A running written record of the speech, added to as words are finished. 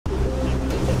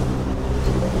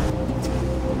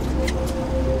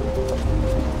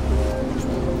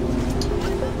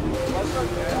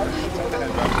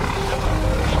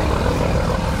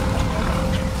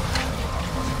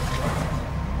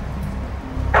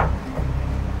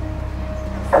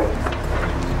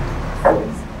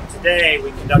Today, we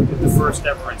conducted the first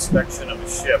ever inspection of a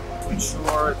ship to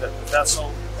ensure that the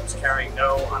vessel is carrying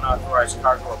no unauthorized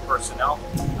cargo or personnel.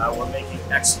 We're making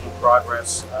excellent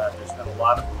progress. There's been a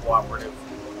lot of cooperative,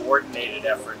 coordinated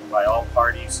effort by all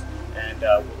parties, and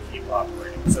we'll keep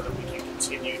operating so that we can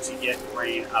continue to get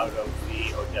grain out of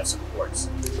the Odessa ports.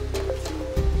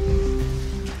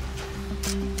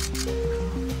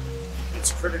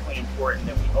 It's critically important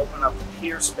that we open up the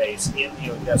pier space in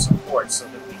the Odessa port so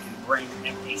that we can bring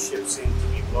empty ships in to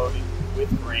be loaded with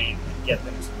grain and get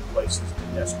them to the places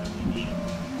that desperately need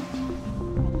it.